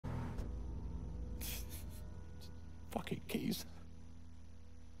fucking keys.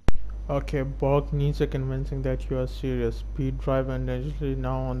 Okay, Burke needs a convincing that you are serious. Speed drive and dangerously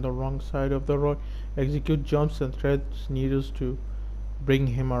now on the wrong side of the road. Execute jumps and threads needles to bring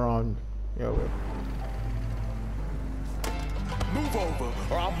him around your way. Move over,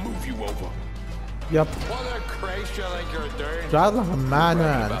 or I'll move you over. Yep. What a Christ you think you're doing? Drive like a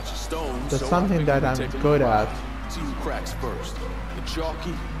madman. That's something that I'm good at. See who cracks first, the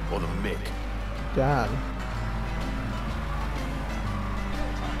jockey or the Mick. Damn.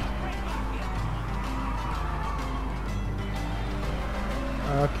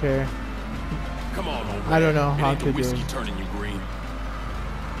 Okay. Come on, old I don't know man. how It ain't to the do whiskey it. turning you green.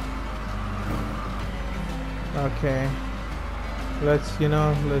 Okay. Let's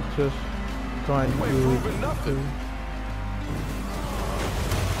just try and Wait, do proving nothing.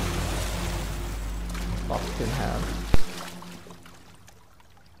 fucking hell.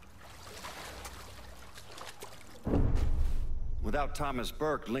 Without Thomas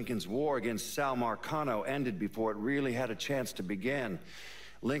Burke, Lincoln's war against Sal Marcano ended before it really had a chance to begin.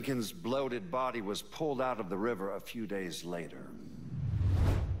 Lincoln's bloated body was pulled out of the river a few days later.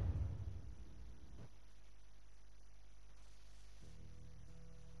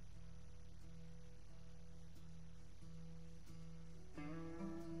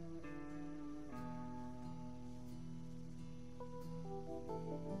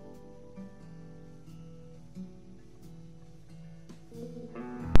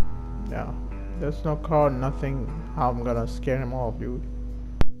 Yeah. There's no car, nothing. How I'm gonna scare him off, dude.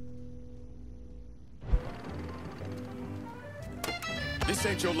 This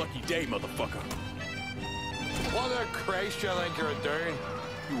ain't your lucky day, motherfucker. What a Christ you think you're doing?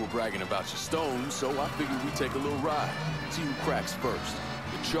 You were bragging about your stones, so I figured we'd take a little ride. See who cracks first,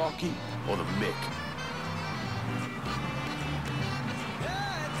 the jockey or the Mick.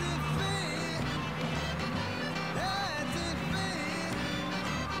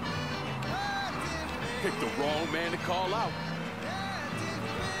 Picked the wrong man to call out.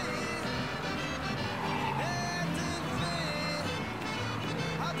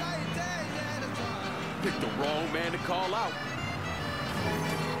 Picked the wrong man to call out.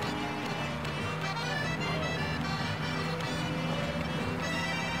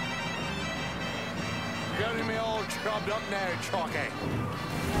 Getting me all chubbed up now, Chalky.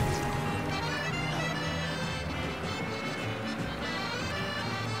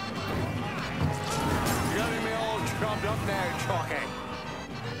 Getting me all chubbed up now, Chalky.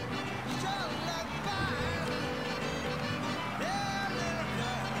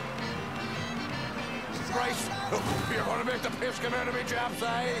 Right, you're gonna make the piss come out of me, chaps,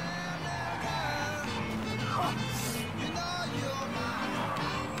 eh?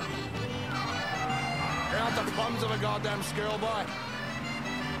 You're not the plums of a goddamn schoolboy.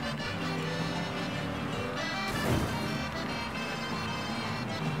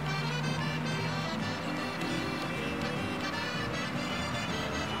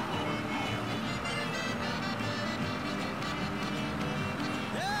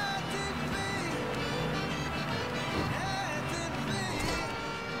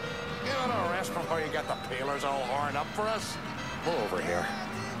 Before you get the peelers all horned up for us. Pull over here.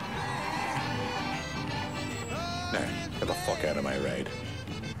 Now, get the fuck out of my raid.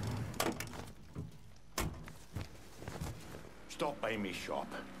 Stop by me shop.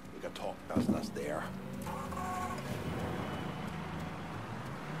 We can talk business there.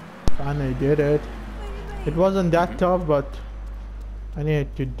 Finally did it. It wasn't that tough, but I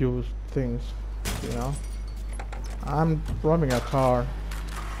needed to do things, you know. I'm robbing a car.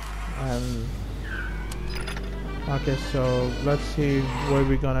 And okay, so let's see where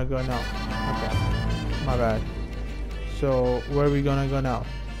we're gonna go now. Okay, my bad. So where are we gonna go now?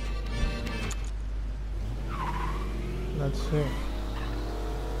 Let's see.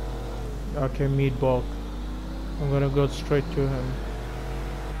 Okay, meet Bulk. I'm gonna go straight to him.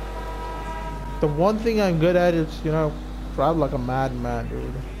 The one thing I'm good at is, you know, drive like a madman,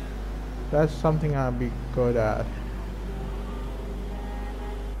 dude. That's something I'll be good at.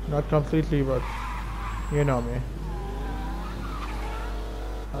 Not completely, but you know me.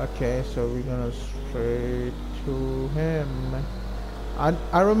 Okay, so we're gonna straight to him.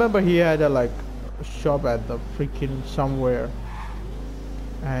 I remember he had a like shop at the freaking somewhere,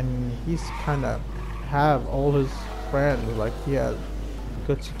 and he's kind of have all his friends. Like he has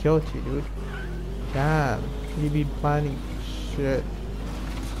good security, dude. Damn, he be planning shit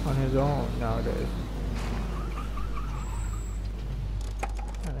on his own nowadays.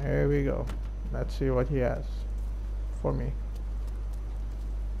 Here we go. Let's see what he has for me.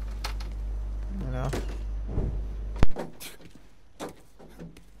 You know.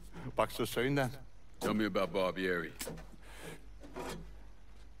 Back so soon then. Tell me about Barbieri.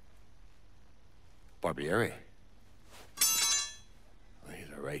 Barbieri? He's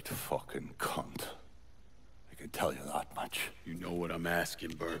a right fucking cunt. I can tell you that much. You know what I'm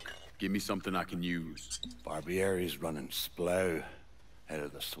asking, Burke. Give me something I can use. Barbieri's running Splow out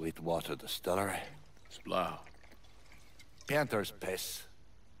of the Sweetwater Distillery. Splow. Painter's piss.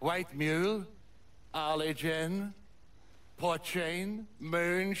 White mule. Alley gin. Poachine.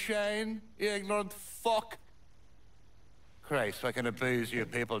 Moonshine. You ignorant fuck. Christ, what kind of booze you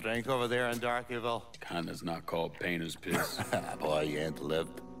people drink over there in Darkyville? Kinda's not called painter's piss. Boy, you ain't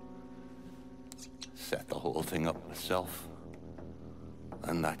lived. Set the whole thing up myself.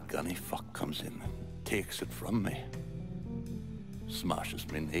 And that gunny fuck comes in and takes it from me. Smashes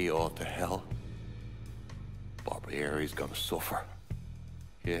me knee all to hell. Barbieri's gonna suffer.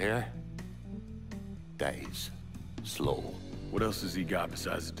 You hear? Dies. Slow. What else has he got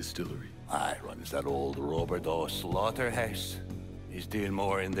besides the distillery? I runs that old Robert O. slaughterhouse. He's doing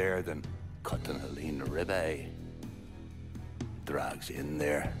more in there than cutting a lean ribeye. Drags in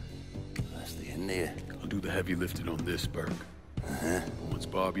there. That's the end of you. I'll do the heavy lifting on this, Burke. But once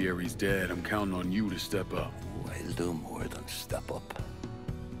Barbieri's dead, I'm counting on you to step up. I'll do more than step up.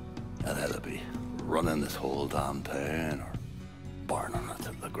 I'll either be running this whole damn town or burning it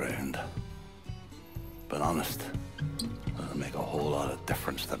to the ground. But honest, it'll make a whole lot of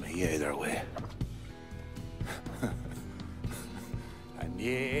difference to me either way. A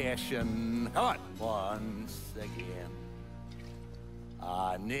nation, come on, once again.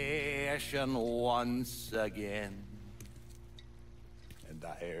 A nation once again. And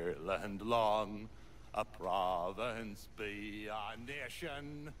Ireland long, a province be, a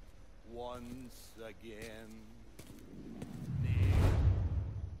nation once again.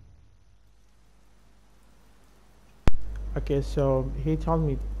 Okay, so he told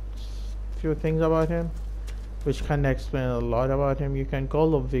me a few things about him, which kind of explain a lot about him. You can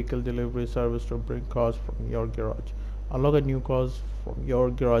call a vehicle delivery service to bring cars from your garage. Unlock a new cars from your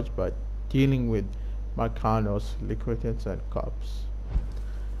garage by dealing with Marcanos, liquidators, and cops.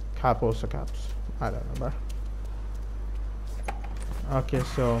 Capos or caps. I don't know, bro. Okay,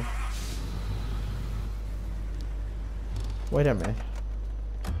 so wait a minute.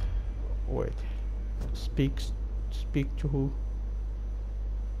 Wait. Speak to who?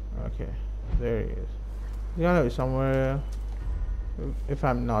 Okay, there he is. He's gonna be somewhere, if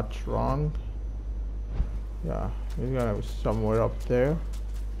I'm not wrong. Yeah, he's gonna be somewhere up there.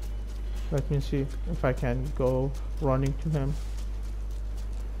 Let me see if I can go running to him.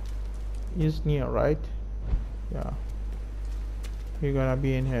 He's near, right? Yeah. He's gonna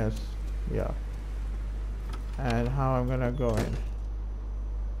be in his, yeah. And how I'm gonna go in?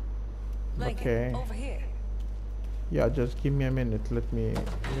 Lincoln, okay. Over here. Yeah, just give me a minute. Let me,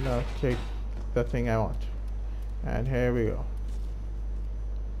 take the thing I want. And here we go.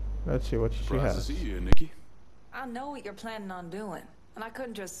 Let's see what she Surprised has. to see you, Nikki. I know what you're planning on doing, and I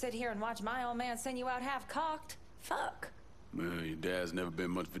couldn't just sit here and watch my old man send you out half-cocked. Fuck. Well, your dad's never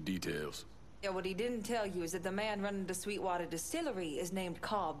been much for details. Yeah, what he didn't tell you is that the man running the Sweetwater Distillery is named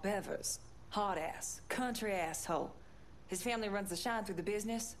Carl Bevers. Hard-ass, country asshole. His family runs the shine through the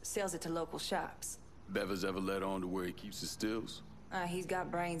business, sells it to local shops. Bevers ever let on to where he keeps his stills? He's got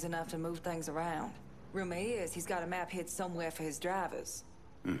brains enough to move things around. Rumor is he's got a map hid somewhere for his drivers.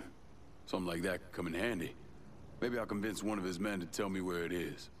 Something like that could come in handy. Maybe I'll convince one of his men to tell me where it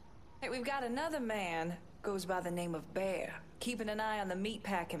is. Hey, we've got another man, goes by the name of Bear, keeping an eye on the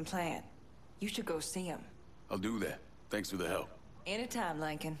meatpacking plant. You should go see him. I'll do that. Thanks for the help. Anytime,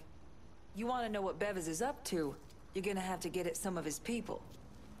 Lincoln. You want to know what Bevers is up to, you're gonna have to get at some of his people.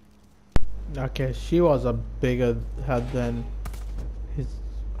 Okay, she was a bigger head than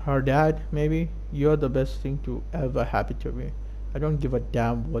her dad, maybe. You're the best thing to ever happen to me. I don't give a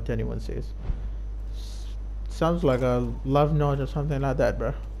damn what anyone says. Sounds like a love note or something like that,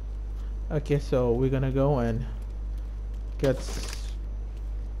 bro. Okay, so we're gonna go and get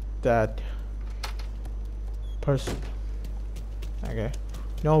that person. Okay,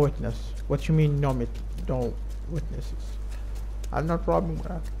 no witness. What you mean no witnesses? I'm not robbing,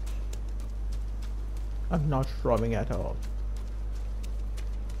 bro. I'm not robbing at all.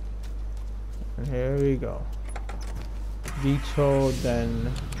 And here we go. Veto,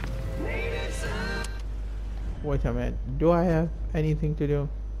 then. Wait a minute. Do I have anything to do?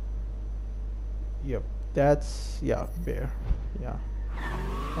 Yep. That's, yeah, Bear. Yeah.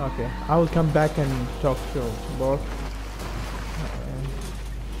 Okay. I will come back and talk to Burke.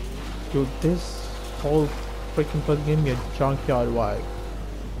 Dude, this whole freaking place gave me a junkyard vibe.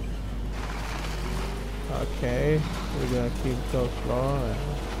 Okay, we're gonna keep those low.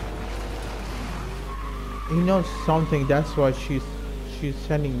 he knows something. That's why she's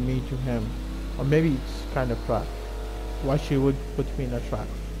sending me to him, or maybe it's kind of trap. Why she would put me in a trap?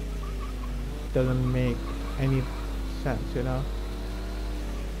 Doesn't make any sense, you know.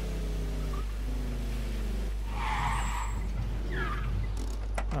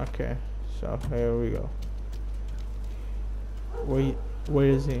 Okay, so here we go. Where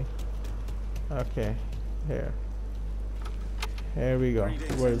is he? Okay, here. Here we go.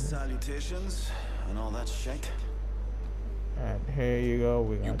 Where is he? Salutations and all that shit. And here you go.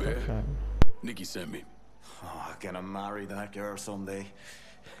 We got Bear? the pen. Nikki sent me. Oh, gonna marry that girl someday.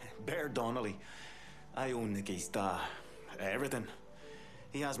 Bear Donnelly. I own Nicky's everything.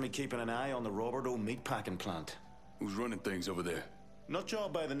 He has me keeping an eye on the Roberto meatpacking plant. Who's running things over there?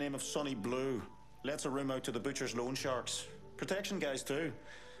 Nutjob by the name of Sonny Blue. Lets a room out to the butcher's loan sharks. Protection guys too.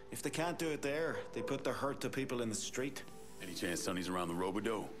 If they can't do it there, they put the hurt to people in the street. Any chance Sonny's around the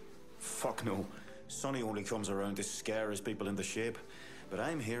Robodo? Fuck no. Sonny only comes around to scare his people into shape. But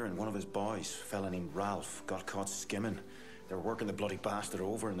I'm hearing one of his boys, fella named Ralph, got caught skimming. They're working the bloody bastard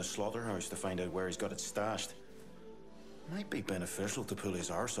over in the slaughterhouse to find out where he's got it stashed. Might be beneficial to pull his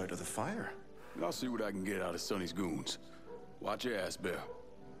arse out of the fire. I'll see what I can get out of Sonny's goons. Watch your ass, Bear.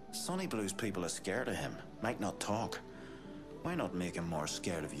 Sonny Blue's people are scared of him, might not talk. Why not make him more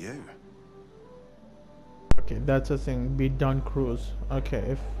scared of you? Okay, that's a thing. Beat down Cruz. Okay,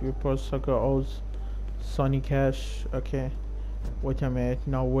 if your poor sucker owes Sonny cash. Okay, wait a minute.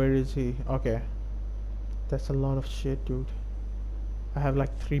 Now where is he? Okay, that's a lot of shit, dude. I have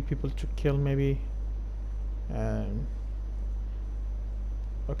like 3 people to kill maybe. And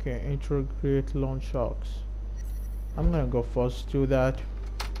okay, integrate loan sharks. I'm gonna go first, do that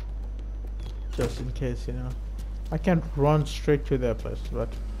just in case, you know. I can't run straight to their place, but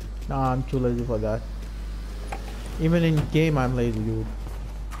nah, I'm too lazy for that. Even in game I'm lazy, dude.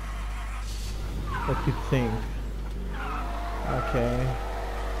 What you think? Okay.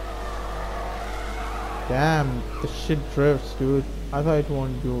 Damn, the shit drifts, dude. I thought it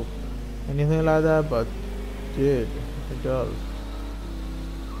won't do anything like that, but dude, it does.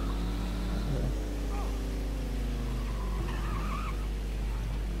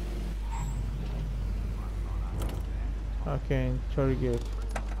 Okay, interrogate.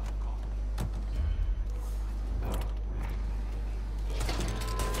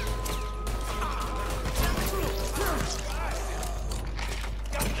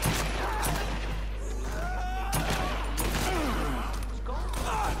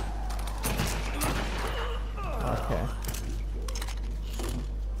 Okay.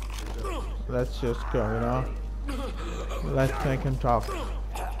 Let's just go, you know. Let's make him talk.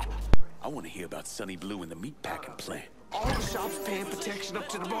 I want to hear about Sonny Blue and the meatpacking plant. All the shops paying protection up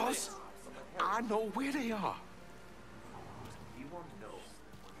to the boss? I know where they are.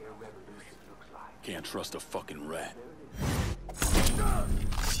 Can't trust a fucking rat.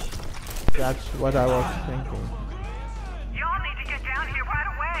 That's what I was thinking. Y'all need to get down here right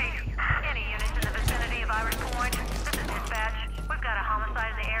away. Any units in the vicinity of Irish Point? This is dispatch. We've got a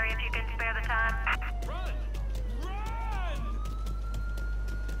homicide in the area if you can spare the time. Run! Run!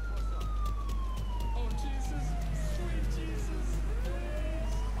 Oh, Jesus. Sweet Jesus.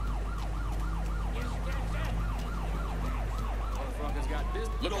 Motherfuckers got this.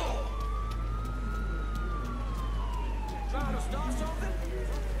 Look on! Trying to start something?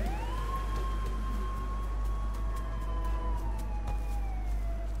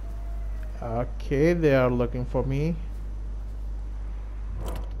 Okay, they are looking for me.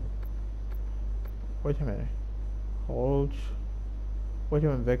 Wait a minute. Hold. Wait a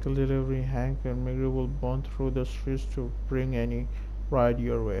minute. Vehicle delivery. Hank and Miggy will burn through the streets to bring any ride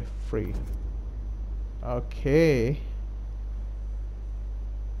your way free. Okay.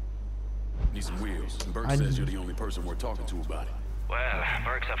 Need some wheels. Burke says you're the only person we're talking to about it. Well,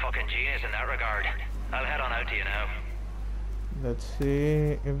 Burke's a fucking genius in that regard. I'll head on out to you now. Let's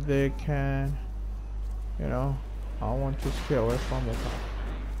see if they can. You know, I want to stay away from the car.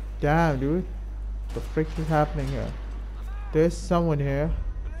 Damn, dude. The frick is happening here? There's someone here.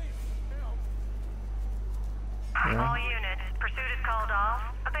 Yeah. All units, pursuit is called off.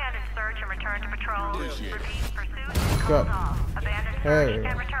 Abandon search and return to patrol. Bullshit. Repeat, pursuit is Good. called off. Abandon Hey. search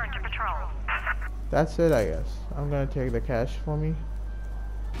and return to patrol. That's it, I guess. I'm gonna take the cash for me.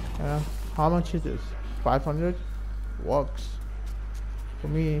 Yeah. How much is this? 500? Works for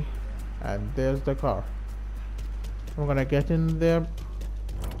me. And there's the car. I'm gonna get in there.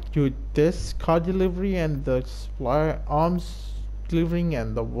 Dude, this car delivery and the supply arms delivering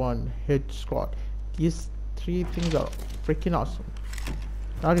and the one hit squad. These 3 things are freaking awesome.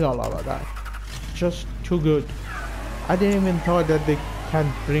 Not gonna lie about that. Just too good. I didn't even thought that they can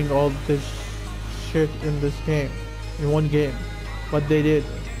bring all this shit in this game, in one game, but they did.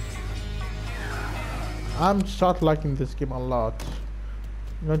 I'm start liking this game a lot,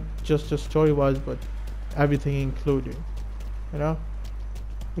 not just the story wise, but everything included. You know,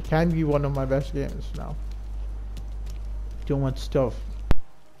 it can be one of my best games now. Too much stuff.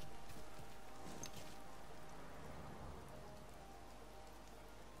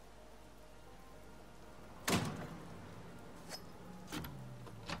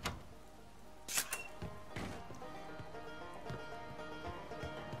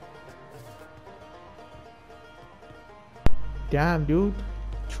 Damn, dude,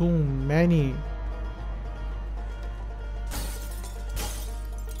 too many.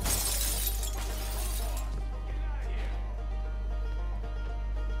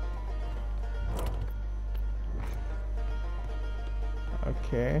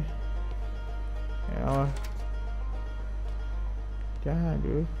 Okay. Yeah. Damn,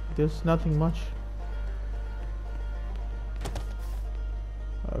 dude, there's nothing much.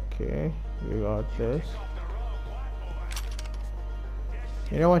 Okay, we got this.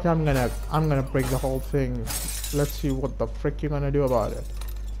 You know what? I'm gonna break the whole thing. Let's see what the frick you're gonna do about it.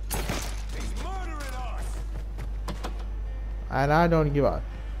 And I don't give a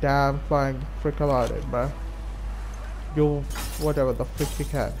damn flying frick about it, bro. Do whatever the frick you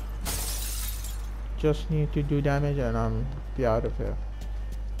can. Just need to do damage and I'm be out of here.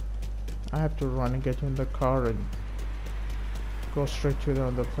 I have to run and get in the car and go straight to the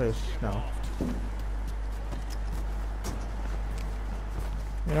other place now.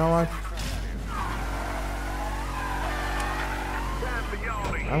 You know what?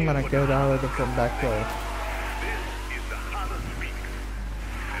 I'm gonna get out of the front back door.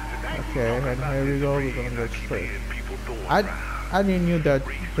 Okay, and here we go. We're gonna go straight. I didn't knew that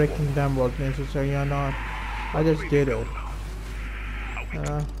breaking them was necessary or not. I just did it.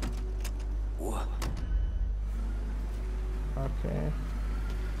 Okay.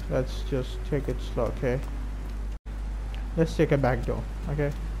 Let's just take it slow, okay? Let's take a back door,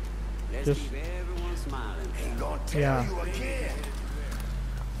 okay? Just keep everyone smiling. Ain't gonna tell you again.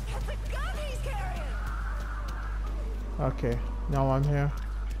 Okay, now I'm here.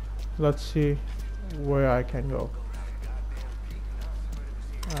 Let's see where I can go.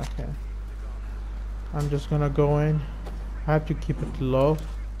 Okay. I'm just gonna go in. I have to keep it low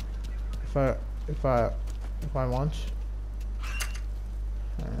if I want.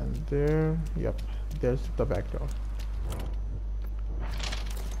 And there, yep, there's the back door.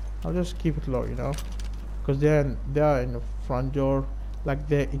 I'll just keep it low, you know, because they are in the front door, like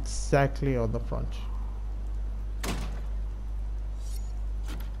they're exactly on the front.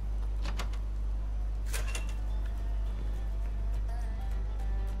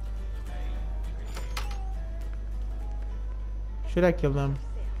 Should I kill them?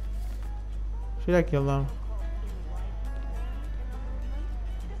 Should I kill them?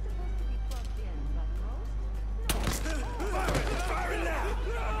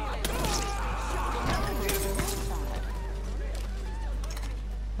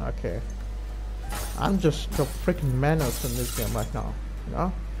 Okay, I'm just a freaking menace in this game right now. You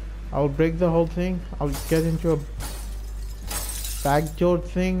know, I'll break the whole thing. I'll get into a backdoor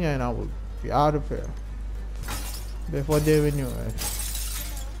thing, and I will be out of here before they even knew it.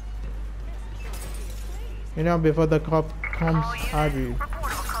 You know, before the cop comes, I'll be.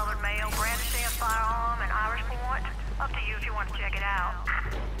 Report of a colored male brandishing a firearm in Irish Point. Up to you if you want to check it out.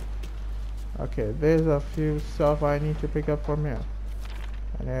 Okay, there's a few stuff I need to pick up from here.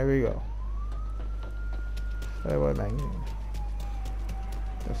 And there we go. Playboy magazine.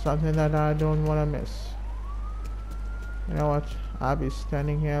 There's something that I don't want to miss. You know what? I'll be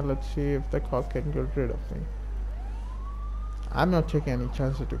standing here. Let's see if the cop can get rid of me. I'm not taking any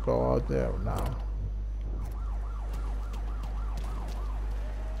chances to go out there now.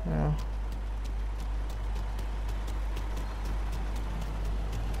 Yeah.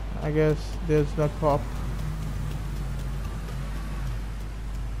 I guess there's the cop.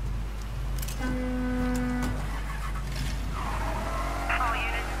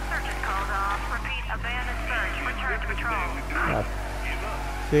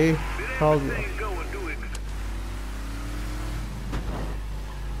 See? Told you.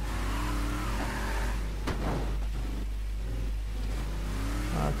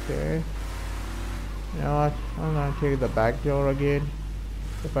 Okay. You know what? I'm gonna take the back door again.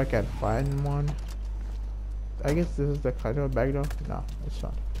 If I can find one. I guess this is the kind of back door. No, it's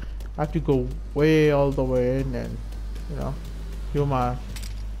not. I have to go way all the way in and, you know, do my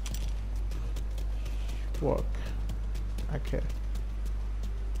work. Okay.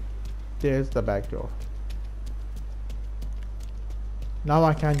 There's the back door. Now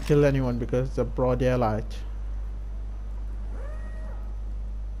I can't kill anyone because the broad daylight.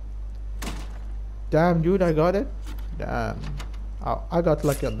 Damn, dude, I got it. Damn. I got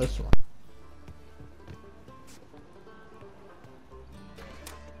lucky on this one.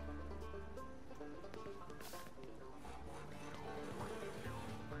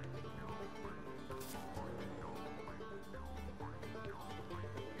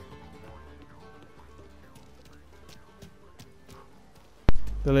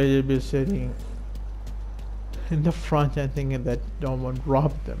 The lady will be sitting in the front and thinking that no one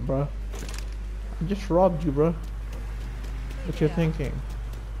robbed them, bro. I just robbed you, bro. What you thinking?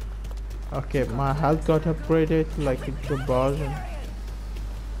 Okay, my health got upgraded like into boss.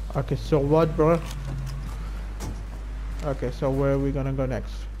 Okay, so what, bro? Okay, so where are we gonna go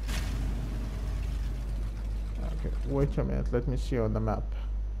next? Okay, wait a minute. Let me see on the map.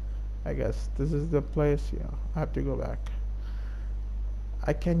 I guess this is the place. Yeah, I have to go back.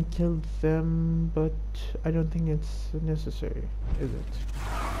 I can kill them, but I don't think it's necessary, is it?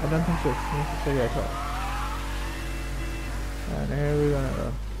 I don't think so. It's necessary at all. And here we're gonna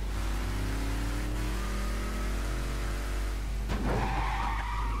go.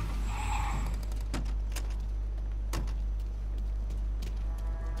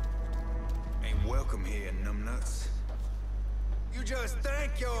 Ain't welcome here, numbnuts. You just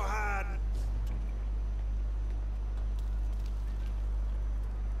think you're hiding.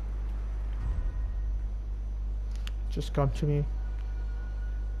 Just come to me.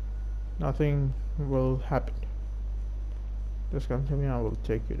 Nothing will happen. Just come to me, I will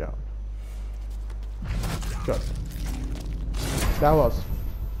take you down. Good. That was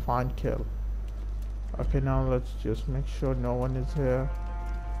fine kill. Okay, now let's just make sure no one is here.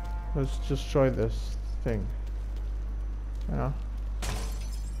 Let's destroy this thing. You know?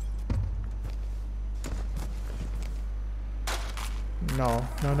 No.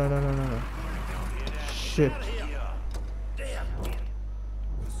 No. Shit.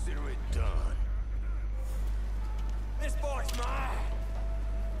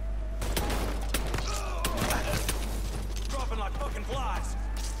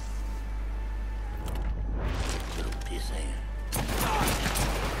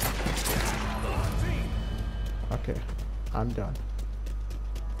 Okay, I'm done.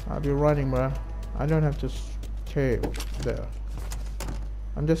 I'll be running, bro. I don't have to stay there.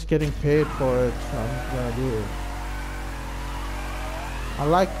 I'm just getting paid for it, so I'm gonna do it. I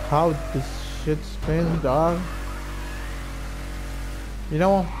like how this shit spins, dog. You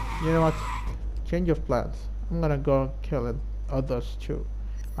know what? Change of plans. I'm gonna go kill others too.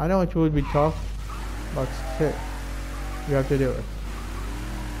 I know it will be tough, but still, you have to do it.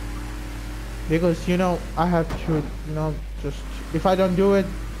 Because I have to, just if I don't do it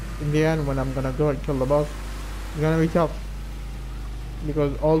in the end when I'm gonna go and kill the boss, it's gonna be tough.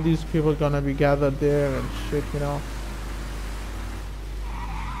 Because all these people gonna be gathered there and shit,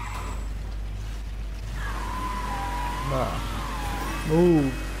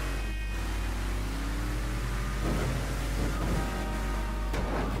 Move.